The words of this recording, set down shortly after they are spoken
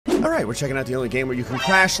All right, we're checking out the only game where you can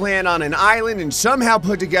crash land on an island and somehow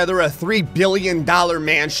put together a $3 billion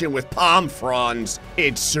mansion with palm fronds.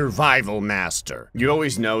 It's Survival Master. You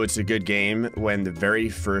always know it's a good game when the very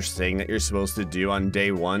first thing that you're supposed to do on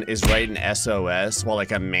day one is write an SOS while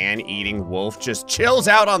like a man-eating wolf just chills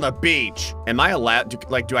out on the beach. Am I allowed to,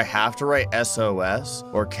 like, do I have to write SOS?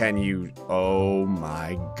 Or can you, oh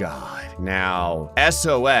my God. Now,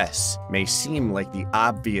 SOS may seem like the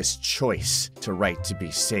obvious choice to write to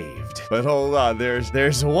be saved. But hold on,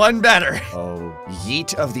 there's one better. Oh,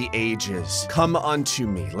 yeet of the ages, come unto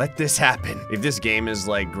me, let this happen. If this game is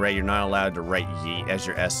like, Gray, you're not allowed to write yeet as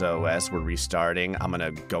your SOS, we're restarting, I'm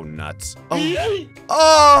gonna go nuts. Oh,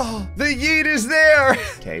 oh, the yeet is there.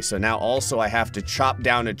 Okay, so now also I have to chop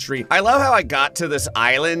down a tree. I love how I got to this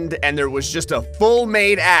island and there was just a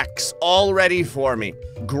full-made axe all ready for me.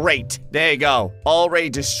 Great, there you go. Already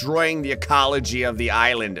destroying the ecology of the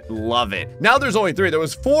island, love it. Now there's only 3, there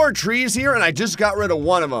was 4 trees here and I just got rid of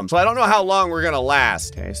one of them. So I don't know how long we're gonna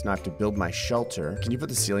last. Okay, so now I have to build my shelter. Can you put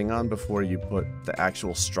the ceiling on before you put the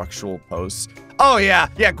actual structural posts? Oh yeah,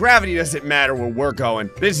 gravity doesn't matter where we're going.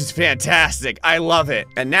 This is fantastic, I love it.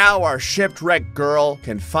 And now our shipwrecked girl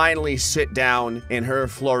can finally sit down in her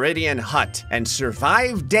Floridian hut and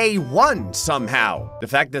survive day 1 somehow. The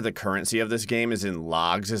fact that the currency of this game is in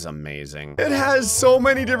logs is amazing. It has so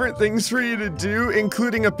many different things for you to do,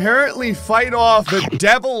 including apparently fight off the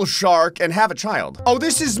devil shark and have a child. Oh,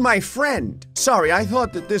 this is my friend. Sorry, I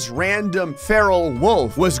thought that this random feral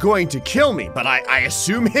wolf was going to kill me, but I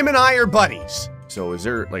assume him and I are buddies. So is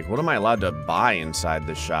there, like, what am I allowed to buy inside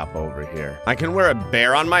the shop over here? I can wear a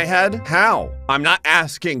bear on my head? How? I'm not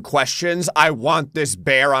asking questions. I want this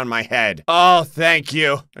bear on my head. Oh, thank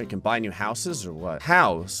you. You can buy new houses or what?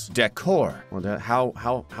 House decor. Well,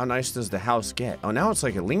 how nice does the house get? Oh, now it's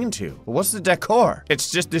like a lean-to. Well, what's the decor?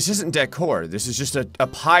 It's just, this isn't decor. This is just a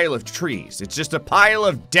pile of trees. It's just a pile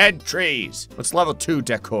of dead trees. What's level 2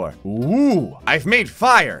 decor? Ooh, I've made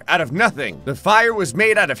fire out of nothing. The fire was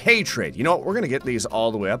made out of hatred. You know what? We're gonna get these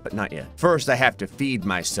all the way up, but not yet. First, I have to feed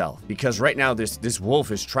myself because right now this wolf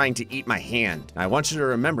is trying to eat my hand. I want you to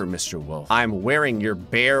remember, Mr. Wolf, I'm wearing your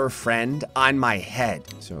bear friend on my head.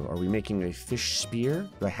 So are we making a fish spear?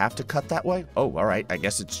 Do I have to cut that way? Oh, all right. I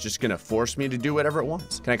guess it's just gonna force me to do whatever it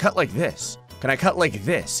wants. Can I cut like this? Can I cut like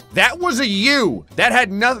this? That was a U. That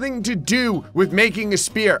had nothing to do with making a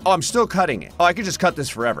spear. Oh, I'm still cutting it. Oh, I could just cut this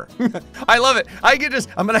forever. I love it.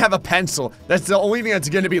 I'm gonna have a pencil. That's the only thing that's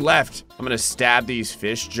gonna be left. I'm gonna stab these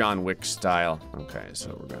fish John Wick style. Okay,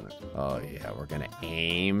 so we're gonna, oh yeah, we're gonna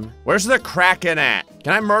aim. Where's the Kraken at?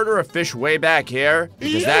 Can I murder a fish way back here?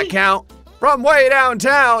 Does that count? From way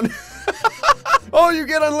downtown. Oh, you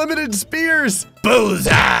get unlimited spears.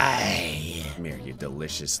 Bullseye.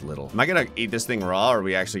 Delicious little. Am I gonna eat this thing raw or are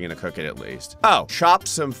we actually gonna cook it at least? Oh, chop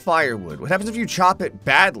some firewood. What happens if you chop it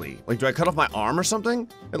badly? Like, do I cut off my arm or something?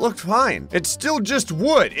 It looked fine. It's still just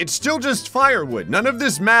wood. It's still just firewood. None of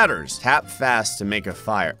this matters. Tap fast to make a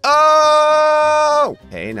fire. Oh!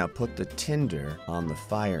 Okay, now put the tinder on the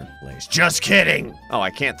fireplace. Just kidding. Oh,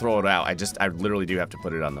 I can't throw it out. I literally do have to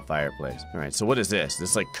put it on the fireplace. All right, so what is this?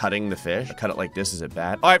 This like cutting the fish? I cut it like this, is it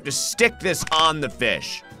bad? Oh, I have to stick this on the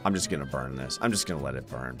fish. I'm just gonna burn this. I'm just gonna let it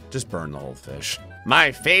burn. Just burn the whole fish.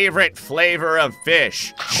 My favorite flavor of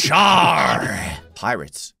fish. Char!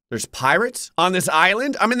 Pirates. There's pirates on this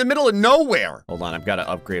island? I'm in the middle of nowhere. Hold on, I've got to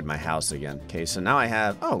upgrade my house again. Okay, so now I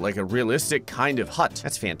have, oh, like a realistic kind of hut.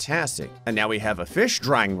 That's fantastic. And now we have a fish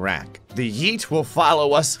drying rack. The yeet will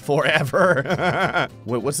follow us forever.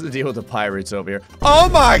 Wait, what's the deal with the pirates over here? Oh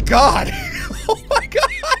my God! Oh my God!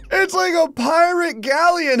 It's like a pirate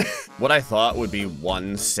galleon. What I thought would be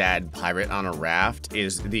one sad pirate on a raft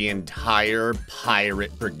is the entire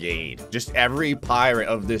pirate brigade. Just every pirate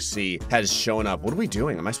of this sea has shown up. What are we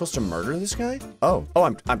doing? Am I supposed to murder this guy? Oh,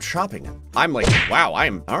 I'm chopping him. I'm like, wow,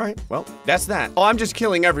 all right, well, that's that. Oh, I'm just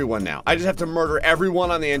killing everyone now. I just have to murder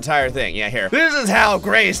everyone on the entire thing. Yeah, here. This is how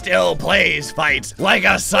GrayStillPlays fights like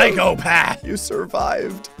a psychopath. You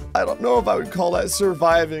survived. I don't know if I would call that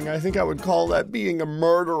surviving. I think I would call that being a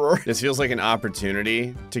murderer. This feels like an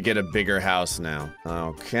opportunity to get a bigger house now.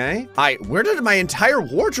 Okay. Where did my entire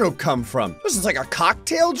wardrobe come from? This is like a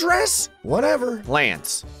cocktail dress? Whatever.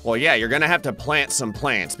 Plants. Well, yeah, you're gonna have to plant some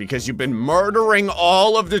plants because you've been murdering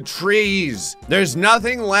all of the trees. There's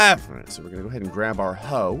nothing left. All right, so we're gonna go ahead and grab our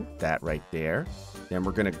hoe. That right there. Then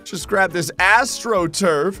we're gonna just grab this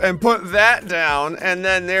AstroTurf and put that down, and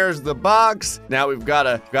then there's the box. Now we've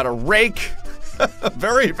gotta rake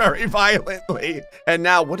very, very violently. And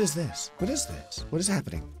now, what is this? What is this? What is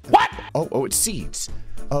happening? What? Oh, it's seeds.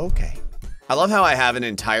 Oh, okay. I love how I have an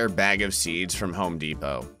entire bag of seeds from Home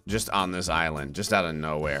Depot. just on this island, just out of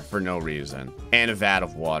nowhere, for no reason. And a vat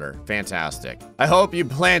of water. Fantastic. I hope you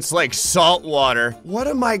plants like salt water. What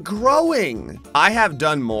am I growing? I have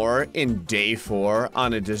done more in day 4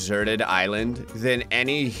 on a deserted island than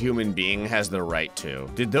any human being has the right to.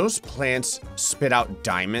 Did those plants spit out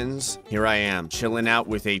diamonds? Here I am, chilling out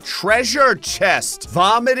with a treasure chest,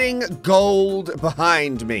 vomiting gold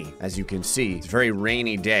behind me. As you can see, it's a very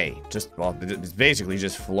rainy day. Well, it's basically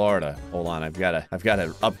just Florida. Hold on, I've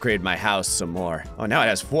gotta upgrade my house some more. Oh, now it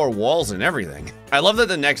has 4 walls and everything. I love that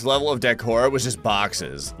the next level of decor was just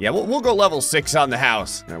boxes. Yeah, we'll go level 6 on the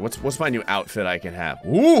house. All right, what's my new outfit I can have?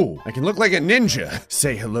 Ooh, I can look like a ninja.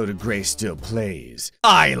 Say hello to GrayStillPlays,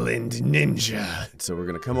 Island Ninja. So we're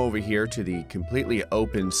gonna come over here to the completely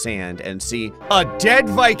open sand and see a dead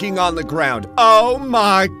Viking on the ground. Oh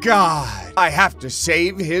my God. I have to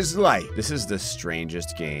save his life. This is the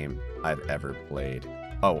strangest game I've ever played.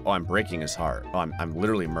 Oh, I'm breaking his heart. Oh, I'm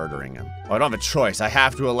literally murdering him. Oh, I don't have a choice. I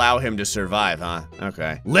have to allow him to survive, huh?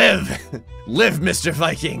 Okay. Live! Live, Mr.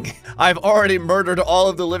 Viking! I've already murdered all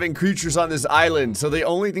of the living creatures on this island, so the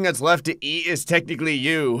only thing that's left to eat is technically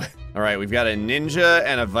you. All right, we've got a ninja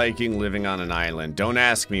and a Viking living on an island. Don't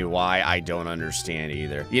ask me why, I don't understand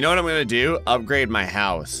either. You know what I'm gonna do? Upgrade my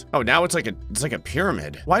house. Oh, now it's like a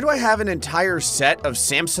pyramid. Why do I have an entire set of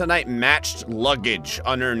Samsonite matched luggage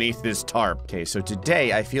underneath this tarp? Okay, so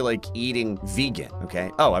today I feel like eating vegan,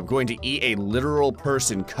 okay? Oh, I'm going to eat a literal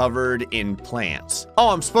person covered in plants. Oh,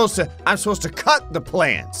 I'm supposed to cut the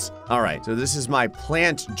plants. All right, so this is my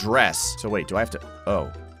plant dress. So wait, do I have to,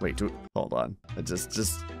 oh, wait, hold on. I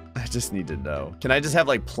just need to know. Can I just have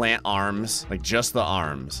like plant arms? Like just the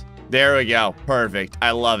arms. There we go. Perfect.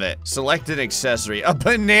 I love it. Select an accessory. A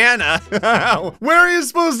banana. Where are you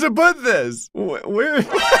supposed to put this? Where?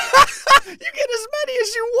 You get as many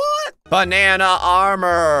as you want. Banana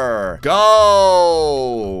armor.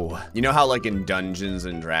 Go. You know how like in Dungeons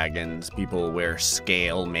and Dragons, people wear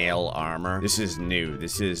scale mail armor? This is new.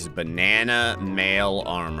 This is banana mail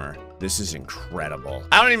armor. This is incredible.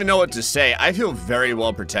 I don't even know what to say. I feel very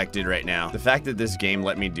well protected right now. The fact that this game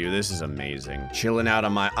let me do this is amazing. Chilling out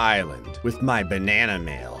on my island with my banana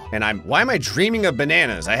mail. And why am I dreaming of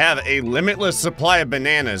bananas? I have a limitless supply of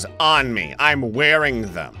bananas on me. I'm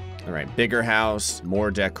wearing them. All right, bigger house,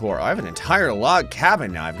 more decor. I have an entire log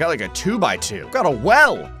cabin now. I've got like a 2x2. I've got a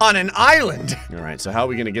well on an island. All right, so how are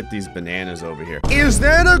we gonna get these bananas over here? Is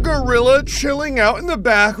that a gorilla chilling out in the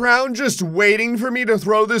background just waiting for me to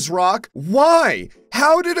throw this rock? Why?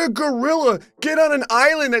 How did a gorilla get on an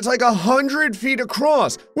island that's like 100 feet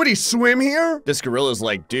across? Would he swim here? This gorilla's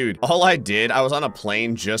like, dude, all I did, I was on a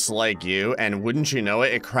plane just like you, and wouldn't you know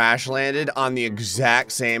it, it crash landed on the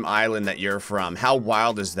exact same island that you're from. How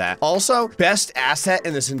wild is that? Also, best asset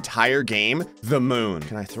in this entire game, the moon.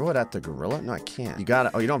 Can I throw it at the gorilla? No, I can't. You gotta,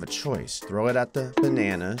 oh, you don't have a choice. Throw it at the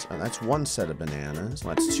bananas. Oh, that's one set of bananas.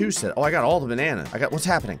 Well, that's 2 sets. Oh, I got all the bananas. What's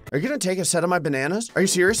happening? Are you gonna take a set of my bananas? Are you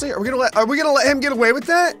seriously? Are we gonna let him get away with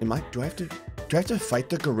that? Do I have to fight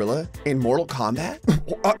the gorilla in Mortal Kombat?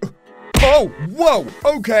 Oh, whoa,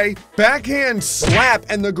 okay. Backhand slap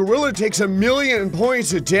and the gorilla takes 1,000,000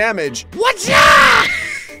 points of damage. What's up?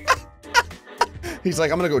 He's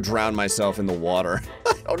like, I'm gonna go drown myself in the water.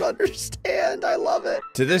 I don't understand, I love it.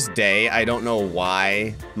 To this day, I don't know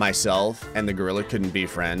why myself and the gorilla couldn't be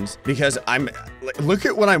friends, because look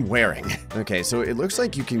at what I'm wearing. Okay, so it looks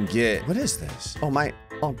like you can get, what is this? Oh,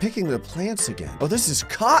 I'm picking the plants again. Oh, this is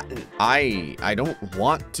cotton. I don't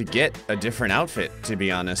want to get a different outfit, to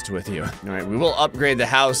be honest with you. All right, we will upgrade the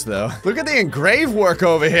house though. Look at the engrave work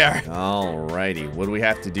over here. Alrighty, what do we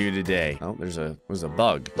have to do today? Oh, there's a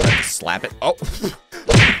bug. Do I have to slap it? Oh.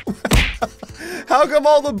 How come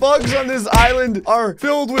all the bugs on this island are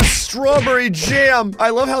filled with strawberry jam? I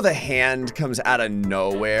love how the hand comes out of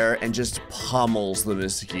nowhere and just pummels the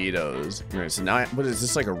mosquitoes. All right, so now, what is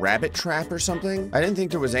this, like a rabbit trap or something? I didn't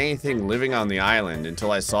think there was anything living on the island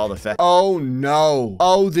until I saw the fact. Oh no.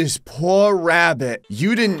 Oh, this poor rabbit.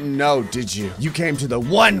 You didn't know, did you? You came to the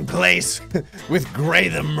one place with Gray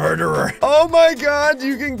the murderer. Oh my God,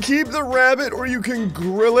 you can keep the rabbit or you can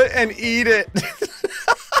grill it and eat it.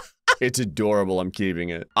 It's adorable, I'm keeping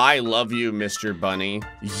it. I love you, Mr. Bunny.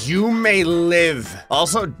 You may live.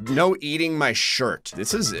 Also, no eating my shirt.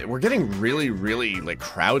 We're getting really, really like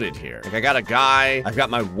crowded here. Like I got a guy, I've got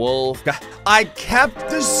my wolf. I kept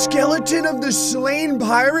the skeleton of the slain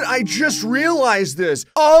pirate. I just realized this.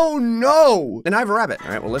 Oh no. And I have a rabbit. All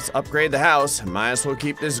right, well, let's upgrade the house. Might as well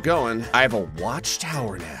keep this going. I have a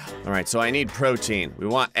watchtower now. All right, so I need protein. We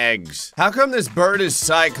want eggs. How come this bird is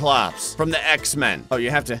Cyclops from the X-Men? Oh,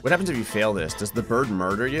 what happened to if you fail this? Does the bird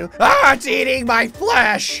murder you? Ah, it's eating my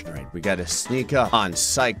flesh! All right, we gotta sneak up on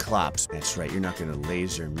Cyclops. That's right, you're not gonna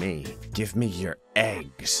laser me. Give me your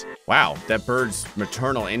eggs. Wow, that bird's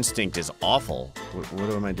maternal instinct is awful. What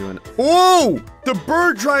am I doing? Oh, the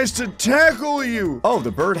bird tries to tackle you. Oh,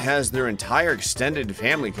 the bird has their entire extended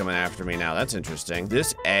family coming after me now. That's interesting.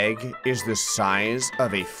 This egg is the size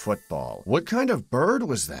of a football. What kind of bird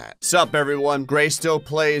was that? Sup, everyone?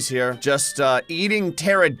 GrayStillPlays here. Just eating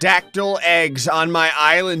pterodactyl eggs on my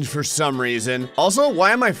island for some reason. Also,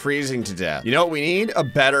 why am I freezing to death? You know what we need? A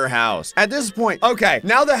better house. At this point, okay,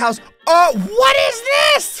 now the house. Oh, what is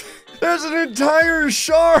this? There's an entire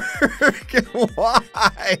shark. Why?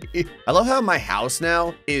 I love how my house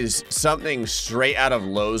now is something straight out of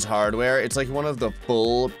Lowe's Hardware. It's like one of the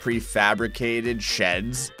full prefabricated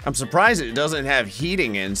sheds. I'm surprised it doesn't have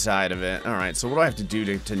heating inside of it. All right, so what do I have to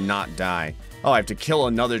do to not die? Oh, I have to kill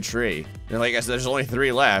another tree. And like I said, there's only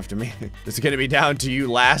 3 left. I mean, it's gonna be down to you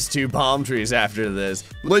last 2 palm trees after this.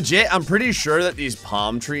 Legit, I'm pretty sure that these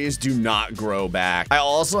palm trees do not grow back. I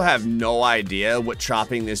also have no idea what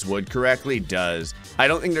chopping this wood correctly does. I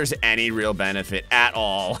don't think there's any real benefit at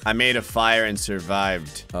all. I made a fire and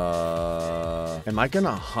survived. Am I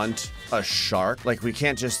gonna hunt a shark? Like we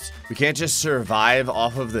can't just survive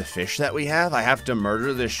off of the fish that we have? I have to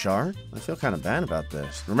murder this shark? I feel kind of bad about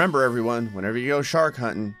this. Remember everyone, whenever you go shark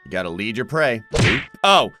hunting, you gotta lead your prey.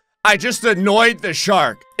 Oh, I just annoyed the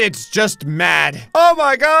shark. It's just mad. Oh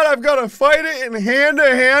my god, I've got to fight it in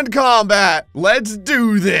hand-to-hand combat. Let's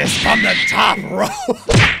do this from the top row.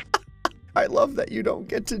 I love that you don't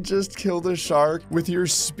get to just kill the shark with your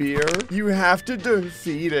spear. You have to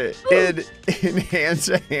defeat it in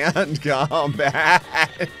hand-to-hand combat.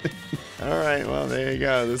 All right, well, there you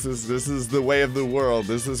go. This is the way of the world.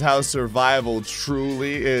 This is how survival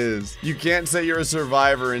truly is. You can't say you're a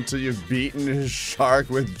survivor until you've beaten a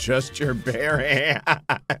shark with just your bare hand.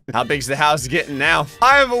 How big's the house getting now?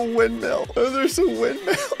 I have a windmill. Oh, there's a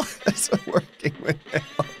windmill. That's a working windmill.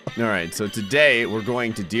 All right, so today we're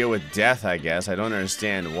going to deal with death, I guess. I don't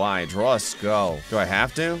understand why. Draw a skull. Do I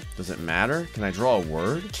have to? Does it matter? Can I draw a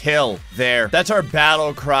word? Kill. There. That's our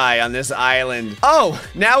battle cry on this island. Oh,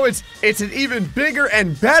 now it's an even bigger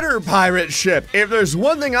and better pirate ship. If there's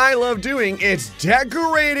one thing I love doing, it's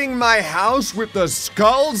decorating my house with the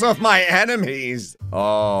skulls of my enemies.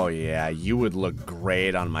 Oh, yeah, you would look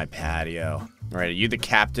great on my patio. All right, are you the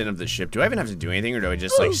captain of the ship? Do I even have to do anything, or do I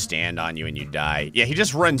just, like, stand on you and you die? Yeah, he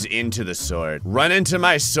just runs into the sword. Run into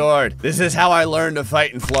my sword. This is how I learned to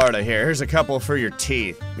fight in Florida. Here's a couple for your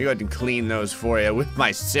teeth. Let me go ahead and clean those for you with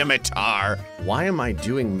my scimitar. Why am I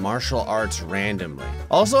doing martial arts randomly?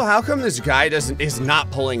 Also, how come this guy is not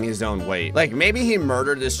pulling his own weight? Like, maybe he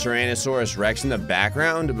murdered this Tyrannosaurus Rex in the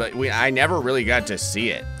background, but I never really got to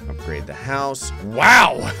see it. Upgrade the house.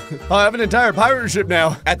 Wow! I have an entire pirate ship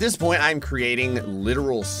now. At this point, I'm creating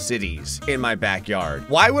literal cities in my backyard.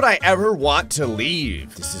 Why would I ever want to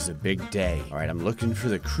leave? This is a big day. All right, I'm looking for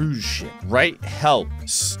the cruise ship. Right, help.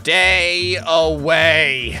 Stay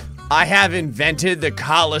away. I have invented the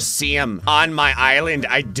Colosseum on my island.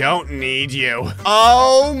 I don't need you.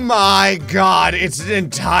 Oh my god, it's an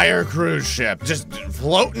entire cruise ship just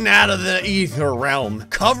floating out of the ether realm,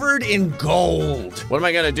 covered in gold. What am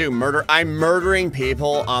I gonna do? Murder? I'm murdering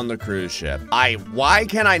people on the cruise ship. Why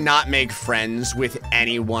can I not make friends with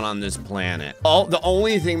anyone on this planet? The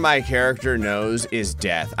only thing my character knows is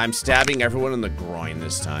death. I'm stabbing everyone in the groin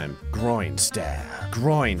this time. Groin stab.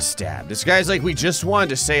 Groin stab. This guy's like, we just wanted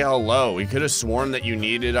to say hello. We could have sworn that you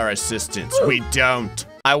needed our assistance. We don't.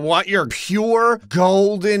 I want your pure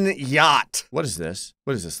golden yacht. What is this?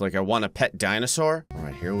 What is this? Like, I want a pet dinosaur? All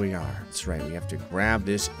right, here we are. That's right, we have to grab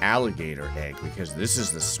this alligator egg because this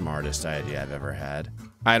is the smartest idea I've ever had.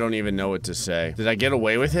 I don't even know what to say. Did I get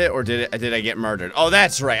away with it or did I get murdered? Oh,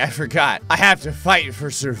 that's right, I forgot. I have to fight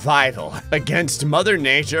for survival against Mother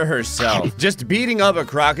Nature herself. Just beating up a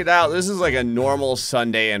crocodile, this is like a normal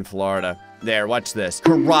Sunday in Florida. There, watch this.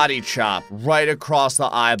 Karate chop right across the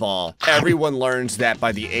eyeball. Everyone learns that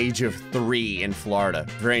by the age of 3 in Florida.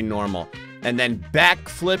 Very normal. And then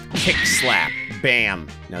backflip kick slap. Bam.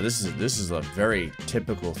 Now this is a very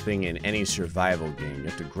typical thing in any survival game. You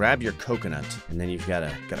have to grab your coconut and then you've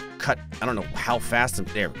gotta cut. I don't know how fast.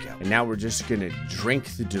 There we go. And now we're just gonna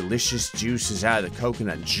drink the delicious juices out of the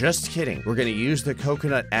coconut. Just kidding. We're gonna use the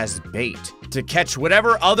coconut as bait to catch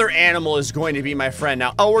whatever other animal is going to be my friend.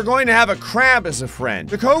 Now, oh, we're going to have a crab as a friend.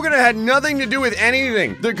 The coconut had nothing to do with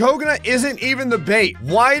anything. The coconut isn't even the bait.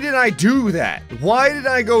 Why did I do that? Why did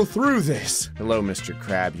I go through this? Hello, Mr.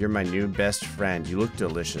 Crab. You're my new best friend. You look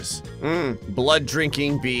delicious.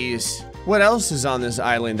 Blood-drinking bees. What else is on this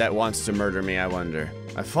island that wants to murder me, I wonder?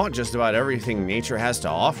 I fought just about everything nature has to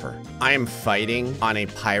offer. I am fighting on a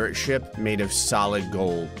pirate ship made of solid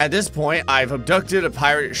gold. At this point, I've abducted a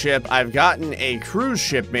pirate ship, I've gotten a cruise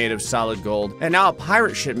ship made of solid gold, and now a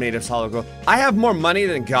pirate ship made of solid gold. I have more money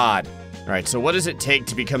than God. All right, so what does it take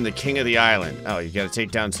to become the king of the island? Oh, you gotta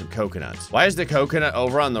take down some coconuts. Why does the coconut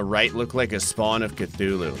over on the right look like a spawn of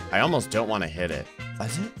Cthulhu? I almost don't want to hit it.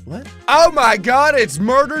 Is it? What? Oh my god, it's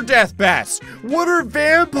murder death bats! What are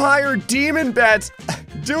vampire demon bats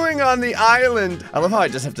doing on the island? I love how I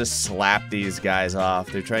just have to slap these guys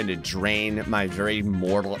off. They're trying to drain my very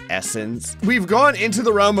mortal essence. We've gone into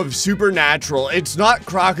the realm of supernatural. It's not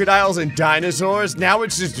crocodiles and dinosaurs. Now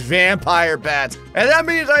it's just vampire bats. And that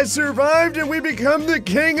means I survived and we become the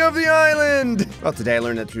king of the island. Well, today I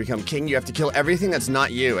learned that to become king, you have to kill everything that's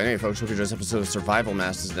not you. Anyway, folks, hope you enjoyed this episode of Survival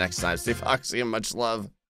Masters next time. Stay foxy and much love.